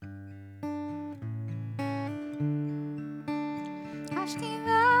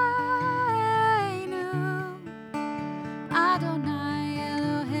Adonai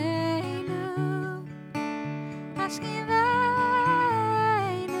Eloheinu, Hashkivenu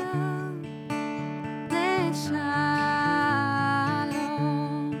Leshalom.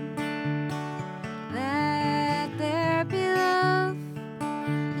 Let there be love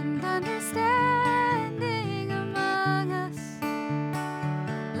and understanding among us.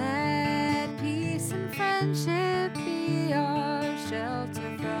 Let peace and friendship be our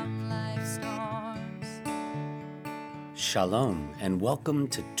shelter from life's storms. Shalom, and welcome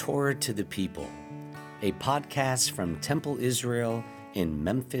to Torah to the People, a podcast from Temple Israel in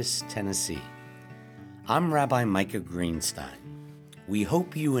Memphis, Tennessee. I'm Rabbi Micah Greenstein. We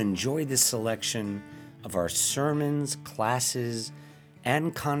hope you enjoy this selection of our sermons, classes,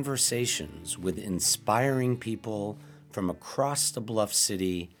 and conversations with inspiring people from across the Bluff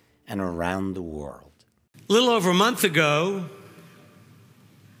City and around the world. A little over a month ago,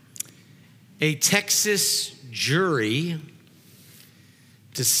 a Texas jury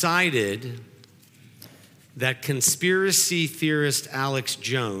decided that conspiracy theorist Alex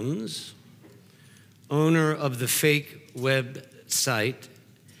Jones, owner of the fake news website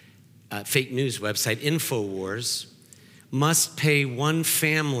InfoWars, must pay one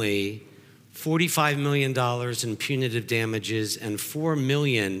family $45 million in punitive damages and $4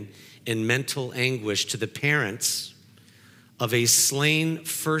 million in mental anguish to the parents of a slain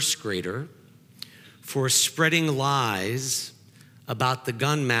first grader for spreading lies about the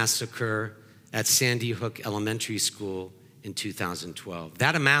gun massacre at Sandy Hook Elementary School in 2012.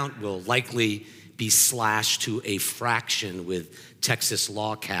 That amount will likely be slashed to a fraction with Texas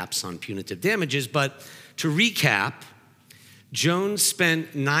law caps on punitive damages. But to recap, Jones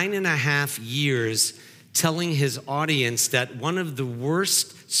spent 9.5 years telling his audience that one of the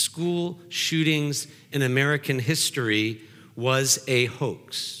worst school shootings in American history was a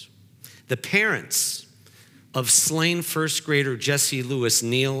hoax. The parents of slain first grader Jesse Lewis,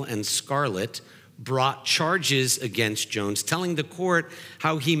 Neil, and Scarlett brought charges against Jones, telling the court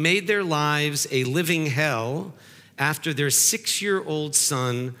how he made their lives a living hell after their 6-year-old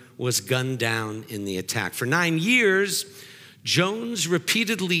son was gunned down in the attack. For 9 years, Jones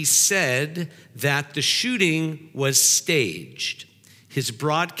repeatedly said that the shooting was staged. His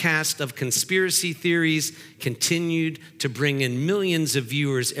broadcast of conspiracy theories continued to bring in millions of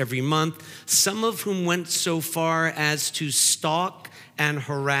viewers every month, some of whom went so far as to stalk and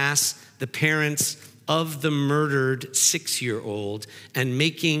harass the parents of the murdered 6-year-old and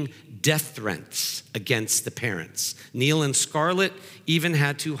making death threats against the parents. Neil and Scarlett even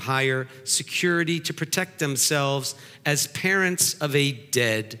had to hire security to protect themselves as parents of a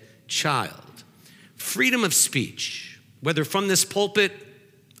dead child. Freedom of speech, whether from this pulpit,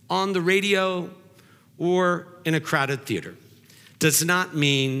 on the radio, or in a crowded theater, does not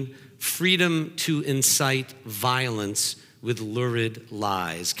mean freedom to incite violence with lurid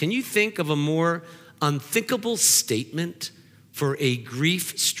lies. Can you think of a more unthinkable statement for a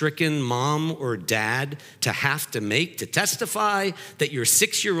grief-stricken mom or dad to have to make to testify that your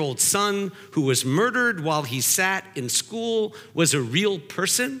 6-year-old son who was murdered while he sat in school was a real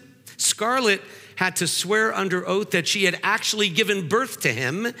person? Scarlett had to swear under oath that she had actually given birth to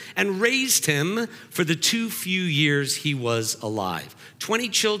him and raised him for the too few years he was alive. 20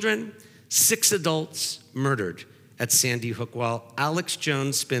 children, 6 adults murdered at Sandy Hook, while Alex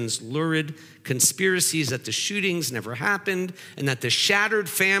Jones spins lurid conspiracies that the shootings never happened and that the shattered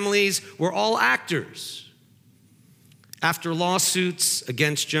families were all actors. After lawsuits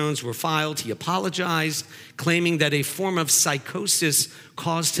against Jones were filed, he apologized, claiming that a form of psychosis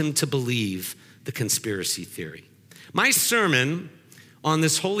caused him to believe the conspiracy theory. My sermon on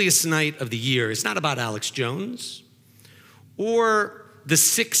this holiest night of the year is not about Alex Jones or the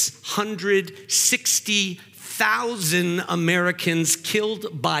 660,000 Americans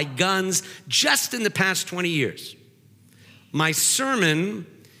killed by guns just in the past 20 years. My sermon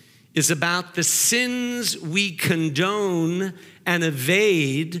is about the sins we condone and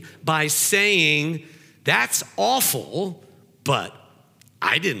evade by saying, that's awful, but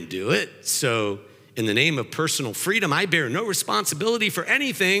I didn't do it. So in the name of personal freedom, I bear no responsibility for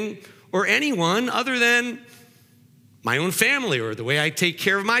anything or anyone other than my own family or the way I take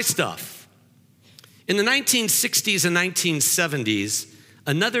care of my stuff. In the 1960s and 1970s,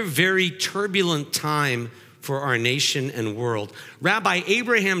 another very turbulent time for our nation and world, Rabbi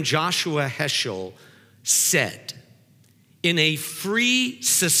Abraham Joshua Heschel said, in a free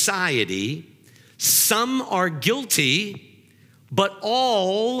society, some are guilty, but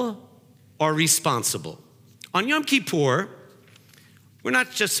all are responsible. On Yom Kippur, we're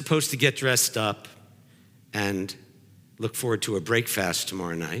not just supposed to get dressed up and look forward to a break fast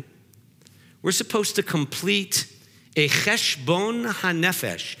tomorrow night. We're supposed to complete a cheshbon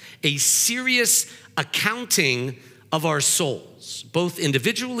hanefesh, a serious accounting of our souls, both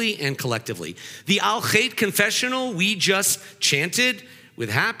individually and collectively. The Al Chet confessional we just chanted with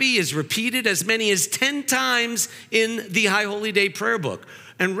happy is repeated as many as 10 times in the High Holy Day prayer book.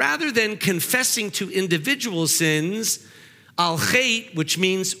 And rather than confessing to individual sins, Al Chet, which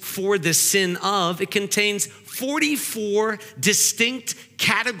means for the sin of, it contains 44 distinct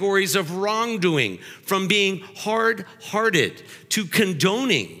categories of wrongdoing, from being hard-hearted to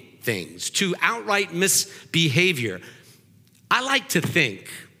condoning things to outright misbehavior. I like to think,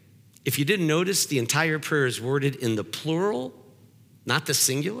 if you didn't notice, the entire prayer is worded in the plural, not the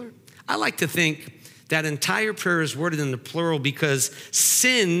singular. I like to think that entire prayer is worded in the plural because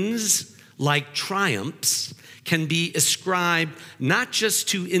sins, like triumphs, can be ascribed not just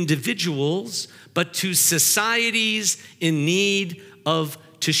to individuals, but to societies in need of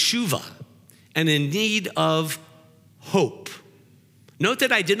teshuvah and in need of hope. Note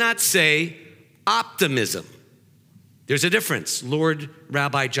that I did not say optimism. There's a difference. Lord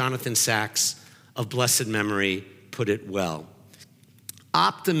Rabbi Jonathan Sacks of blessed memory put it well.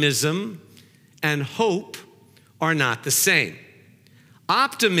 Optimism and hope are not the same.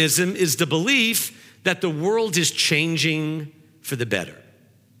 Optimism is the belief that the world is changing for the better.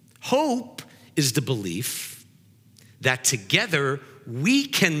 Hope is the belief that together we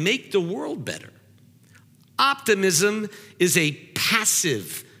can make the world better. Optimism is a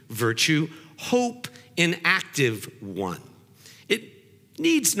passive virtue, hope an active one. It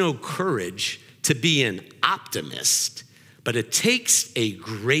needs no courage to be an optimist, but it takes a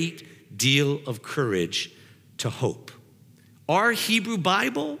great deal of courage to hope. Our Hebrew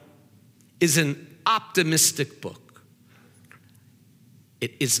Bible is an optimistic book.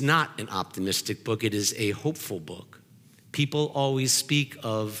 It is not an optimistic book, it is a hopeful book. People always speak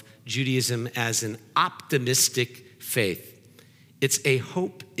of Judaism as an optimistic faith. It's a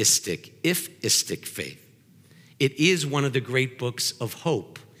hopeistic, if-istic faith. It is one of the great books of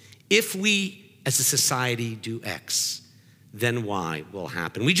hope. If we, as a society, do X, then Y will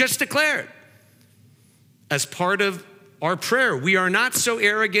happen. We just declared, as part of our prayer, we are not so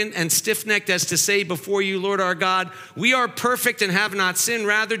arrogant and stiff-necked as to say before you, Lord our God, we are perfect and have not sinned.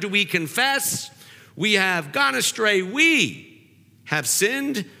 Rather do we confess, we have gone astray, we have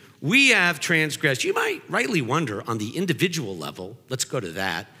sinned, we have transgressed. You might rightly wonder on the individual level, let's go to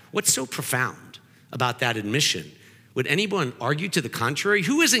that, what's so profound about that admission? Would anyone argue to the contrary?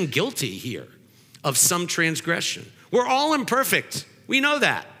 Who isn't guilty here of some transgression? We're all imperfect. We know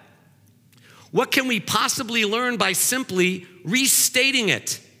that. What can we possibly learn by simply restating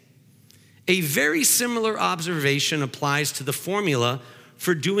it? A very similar observation applies to the formula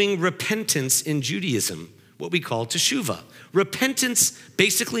for doing repentance in Judaism, what we call teshuvah. Repentance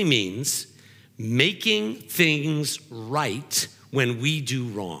basically means making things right when we do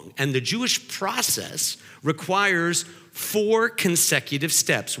wrong. And the Jewish process requires 4 consecutive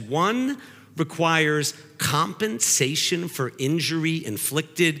steps. 1 requires compensation for injury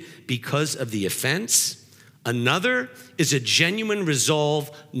inflicted because of the offense. Another is a genuine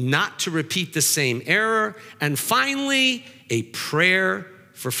resolve not to repeat the same error. And finally, a prayer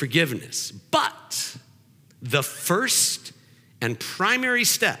for forgiveness. But the first and primary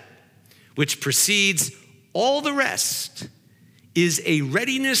step, which precedes all the rest, is a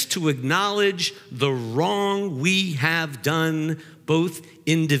readiness to acknowledge the wrong we have done, both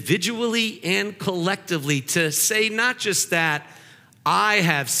individually and collectively, to say not just that I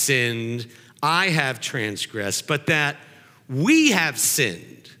have sinned, I have transgressed, but that we have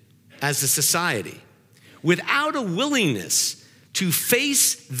sinned as a society. Without a willingness to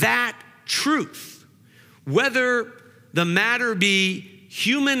face that truth, whether the matter be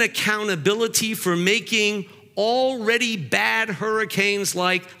human accountability for making already bad hurricanes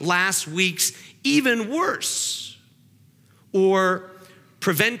like last week's even worse, or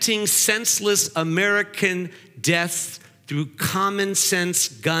preventing senseless American death through common sense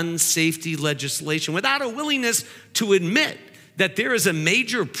gun safety legislation, without a willingness to admit that there is a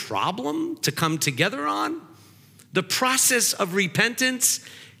major problem to come together on, the process of repentance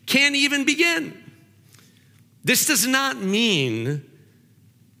can't even begin. This does not mean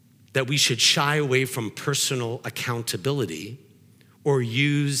that we should shy away from personal accountability or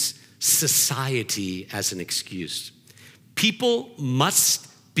use society as an excuse. People must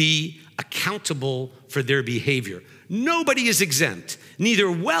be accountable for their behavior. Nobody is exempt,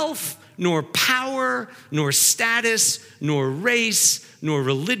 neither wealth nor power, nor status, nor race, nor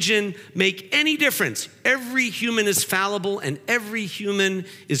religion make any difference. Every human is fallible and every human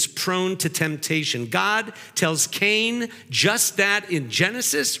is prone to temptation. God tells Cain just that in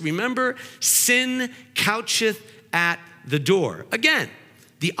Genesis. Remember, sin coucheth at the door. Again,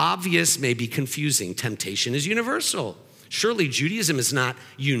 the obvious may be confusing. Temptation is universal. Surely Judaism is not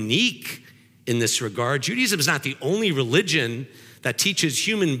unique in this regard. Judaism is not the only religion that teaches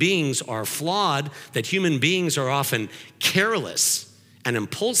human beings are flawed, that human beings are often careless and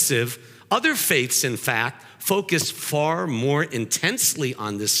impulsive. Other faiths, in fact, focus far more intensely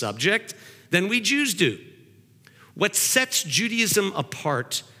on this subject than we Jews do. What sets Judaism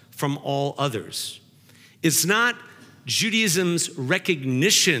apart from all others is not Judaism's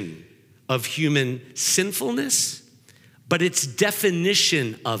recognition of human sinfulness, but its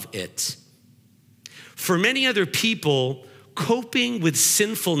definition of it. For many other people, coping with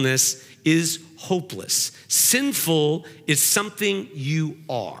sinfulness is hopeless. Sinful is something you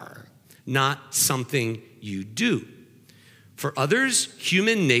are, not something you do. For others,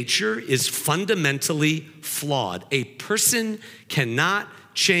 human nature is fundamentally flawed. A person cannot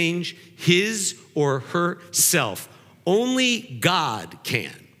change his or herself. Only God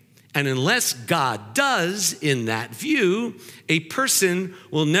can. And unless God does, in that view, a person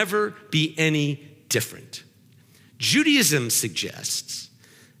will never be any different. Judaism suggests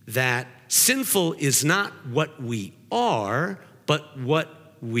that sinful is not what we are, but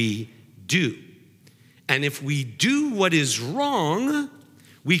what we do. And if we do what is wrong,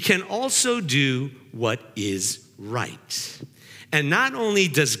 we can also do what is right. And not only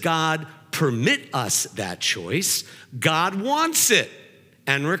does God permit us that choice, God wants it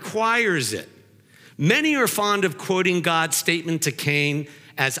and requires it. Many are fond of quoting God's statement to Cain,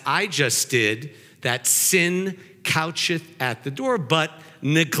 as I just did, that sin coucheth at the door, but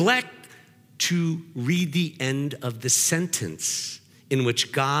neglect to read the end of the sentence in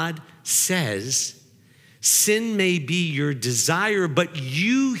which God says, sin may be your desire, but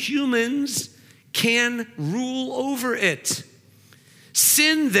you humans can rule over it.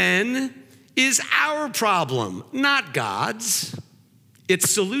 Sin then is our problem, not God's. Its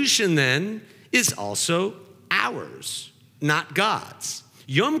solution then is also ours, not God's.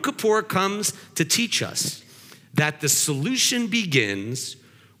 Yom Kippur comes to teach us that the solution begins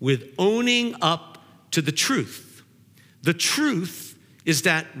with owning up to the truth. The truth is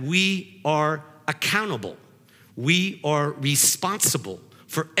that we are accountable. We are responsible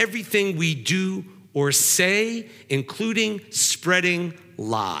for everything we do or say, including spreading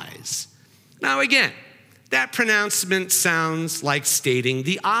lies. Now again, that pronouncement sounds like stating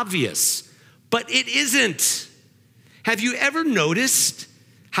the obvious, but it isn't. Have you ever noticed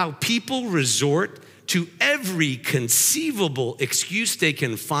how people resort to every conceivable excuse they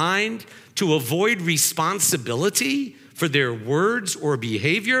can find to avoid responsibility for their words or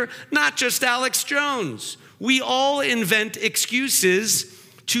behavior? Not just Alex Jones. We all invent excuses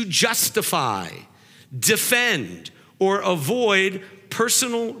to justify, defend, or avoid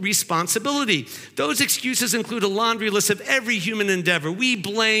personal responsibility. Those excuses include a laundry list of every human endeavor. We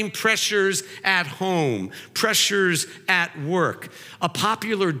blame pressures at home, pressures at work. A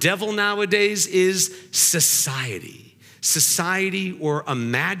popular devil nowadays is society. Society, or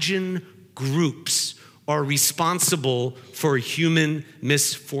imagined groups, are responsible for human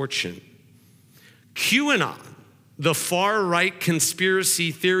misfortune. QAnon, the far-right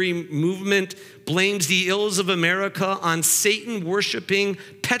conspiracy theory movement, blames the ills of America on Satan-worshiping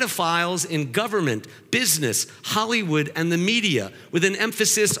pedophiles in government, business, Hollywood, and the media, with an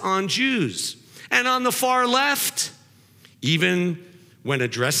emphasis on Jews. And on the far left, even when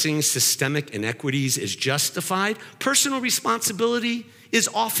addressing systemic inequities is justified, personal responsibility is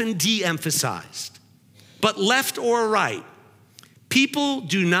often de-emphasized. But left or right, people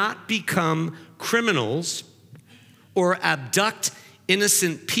do not become criminals or abduct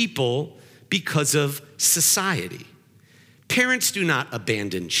innocent people because of society. Parents do not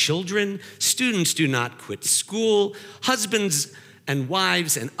abandon children. Students do not quit school. Husbands and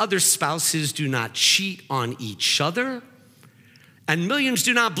wives and other spouses do not cheat on each other. And millions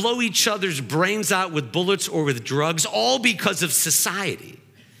do not blow each other's brains out with bullets or with drugs, all because of society.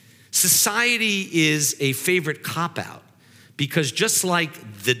 Society is a favorite cop-out because just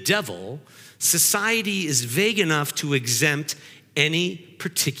like the devil, society is vague enough to exempt any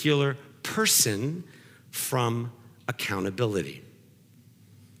particular person from accountability.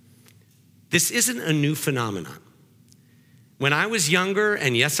 This isn't a new phenomenon. When I was younger,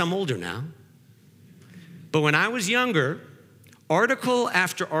 and yes, I'm older now, but when I was younger, article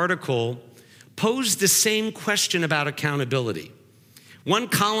after article posed the same question about accountability. One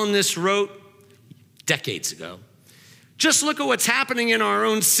columnist wrote decades ago, just look at what's happening in our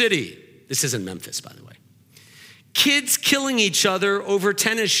own city. This isn't Memphis, by the way. Kids killing each other over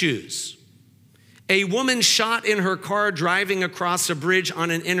tennis shoes. A woman shot in her car driving across a bridge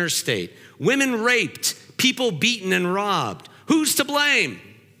on an interstate. Women raped, people beaten and robbed. Who's to blame?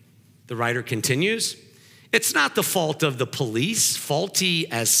 The writer continues, it's not the fault of the police, faulty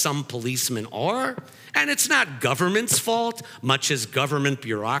as some policemen are, and it's not government's fault, much as government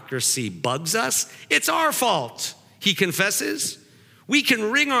bureaucracy bugs us. It's our fault, he confesses. We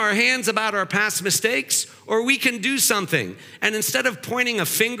can wring our hands about our past mistakes, or we can do something. And instead of pointing a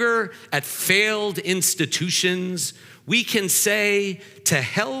finger at failed institutions, we can say, to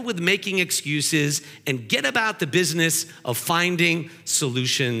hell with making excuses and get about the business of finding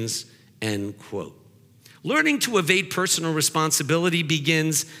solutions, end quote. Learning to evade personal responsibility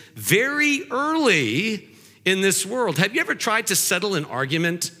begins very early in this world. Have you ever tried to settle an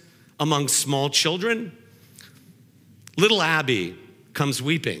argument among small children? Little Abby comes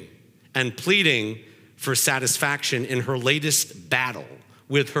weeping and pleading for satisfaction in her latest battle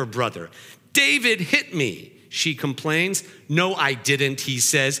with her brother. David hit me, she complains. No, I didn't, he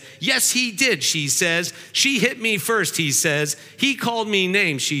says. Yes, he did, she says. She hit me first, he says. He called me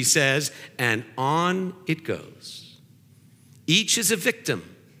names, she says. And on it goes. Each is a victim.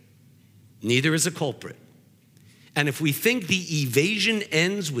 Neither is a culprit. And if we think the evasion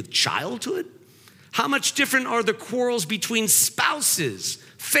ends with childhood, how much different are the quarrels between spouses,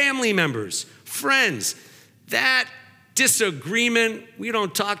 family members, friends? That disagreement, we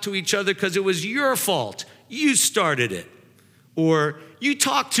don't talk to each other because it was your fault. You started it. Or you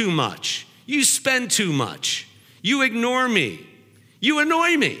talk too much. You spend too much. You ignore me. You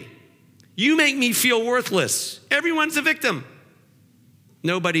annoy me. You make me feel worthless. Everyone's a victim.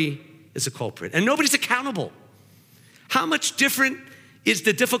 Nobody is a culprit, and nobody's accountable. How much different is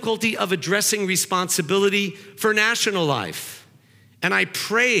the difficulty of addressing responsibility for national life? And I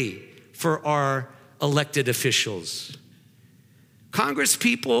pray for our elected officials. Congress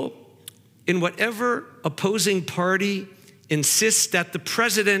people in whatever opposing party insists that the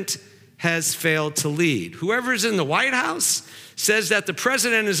president has failed to lead. Whoever's in the White House says that the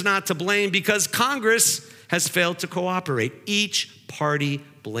president is not to blame because Congress has failed to cooperate. Each party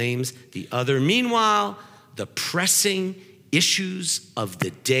blames the other. Meanwhile, the pressing issues of the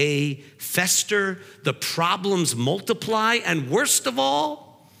day fester, the problems multiply, and worst of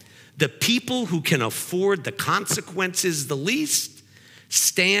all, the people who can afford the consequences the least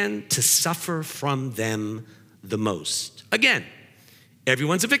stand to suffer from them the most. Again,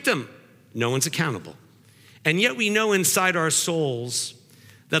 everyone's a victim, no one's accountable. And yet we know inside our souls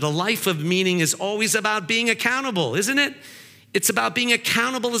that a life of meaning is always about being accountable, isn't it? It's about being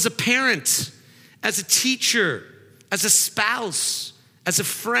accountable as a parent, as a teacher, as a spouse, as a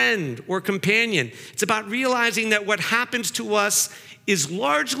friend or companion. It's about realizing that what happens to us is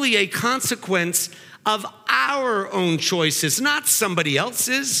largely a consequence of our own choices, not somebody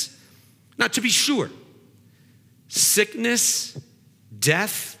else's. Now, to be sure, sickness,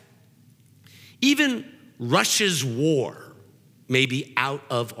 death, even Russia's war may be out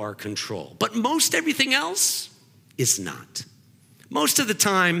of our control, but most everything else is not. Most of the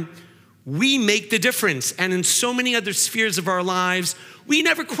time, we make the difference, and in so many other spheres of our lives, we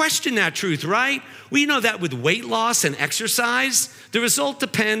never question that truth, right? We know that with weight loss and exercise, the result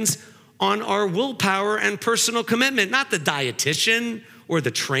depends on our willpower and personal commitment, not the dietitian or the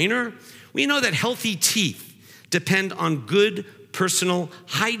trainer. We know that healthy teeth depend on good personal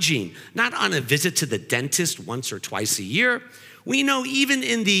hygiene, not on a visit to the dentist once or twice a year. We know even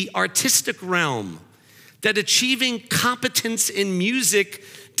in the artistic realm that achieving competence in music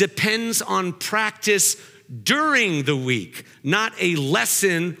depends on practice during the week, not a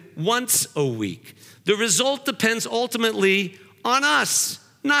lesson once a week. The result depends ultimately on us,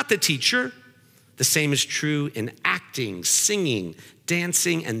 not the teacher. The same is true in acting, singing,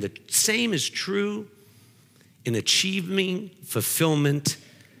 dancing, and the same is true in achieving fulfillment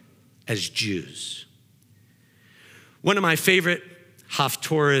as Jews. One of my favorite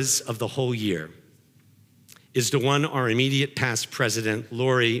haftorahs of the whole year is the one our immediate past president,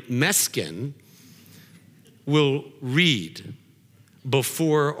 Lori Meskin, will read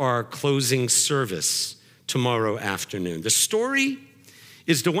before our closing service tomorrow afternoon. The story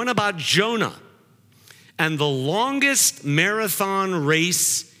is the one about Jonah and the longest marathon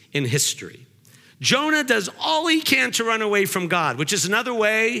race in history. Jonah does all he can to run away from God, which is another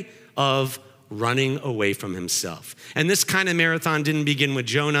way of running away from himself. And this kind of marathon didn't begin with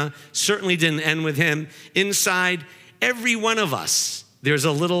Jonah, certainly didn't end with him. Inside every one of us, there's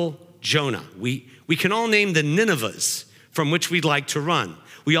a little Jonah. We can all name the Ninevehs from which we'd like to run.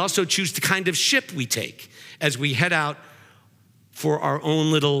 We also choose the kind of ship we take as we head out for our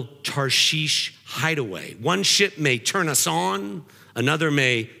own little Tarshish hideaway. One ship may turn us on, another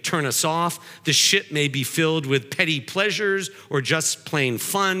may turn us off. The ship may be filled with petty pleasures or just plain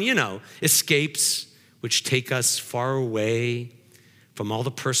fun, escapes which take us far away from all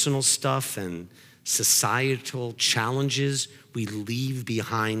the personal stuff and societal challenges we leave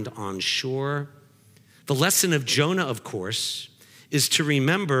behind on shore. The lesson of Jonah, of course, is to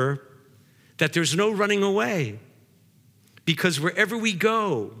remember that there's no running away, because wherever we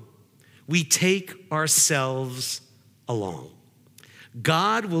go, we take ourselves along.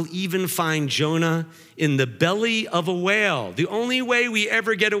 God will even find Jonah in the belly of a whale. The only way we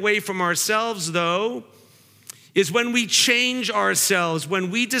ever get away from ourselves, though, is when we change ourselves,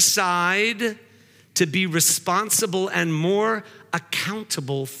 when we decide to be responsible and more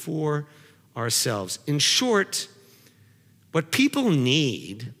accountable for ourselves. In short, what people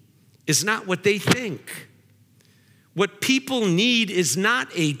need is not what they think. What people need is not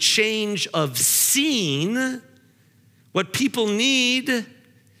a change of scene. What people need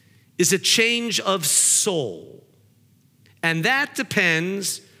is a change of soul. And that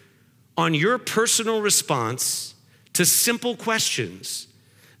depends on your personal response to simple questions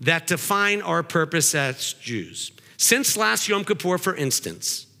that define our purpose as Jews. Since last Yom Kippur, for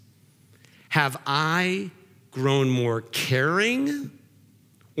instance, have I grown more caring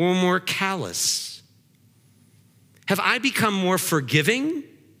or more callous? Have I become more forgiving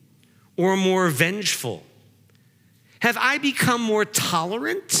or more vengeful? Have I become more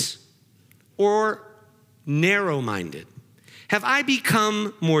tolerant or narrow-minded? Have I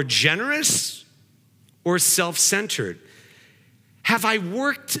become more generous or self-centered? Have I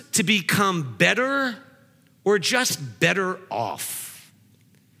worked to become better or just better off?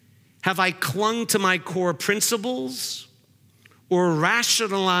 Have I clung to my core principles or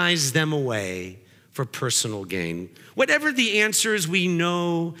rationalized them away for personal gain? Whatever the answers, we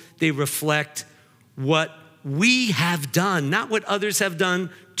know they reflect what we have done, not what others have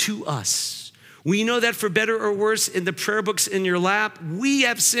done to us. We know that for better or worse, in the prayer books in your lap, we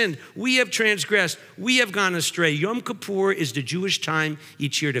have sinned, we have transgressed, we have gone astray. Yom Kippur is the Jewish time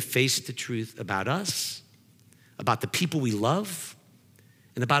each year to face the truth about us, about the people we love,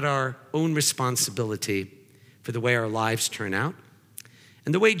 and about our own responsibility for the way our lives turn out,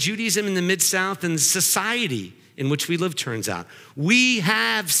 and the way Judaism in the Mid-South and society in which we live turns out. We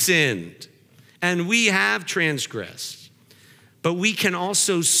have sinned, and we have transgressed, but we can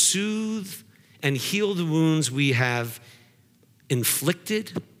also soothe and heal the wounds we have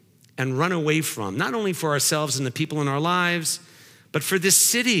inflicted and run away from, not only for ourselves and the people in our lives, but for this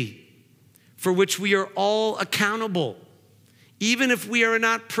city for which we are all accountable, even if we are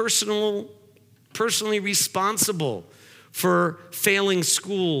not personally responsible for failing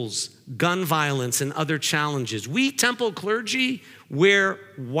schools, gun violence, and other challenges. We temple clergy wear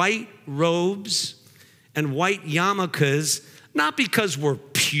white robes and white yarmulkes, not because we're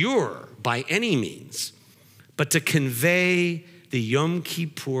pure by any means, but to convey the Yom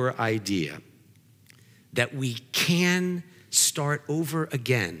Kippur idea that we can start over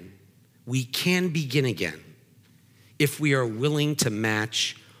again. We can begin again if we are willing to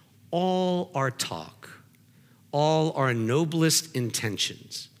match all our talk, all our noblest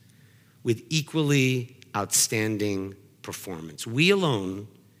intentions with equally outstanding performance. We alone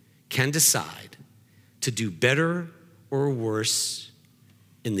can decide to do better or worse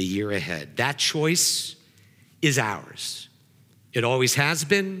in the year ahead. That choice is ours. It always has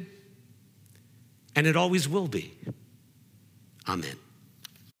been, and it always will be. Amen.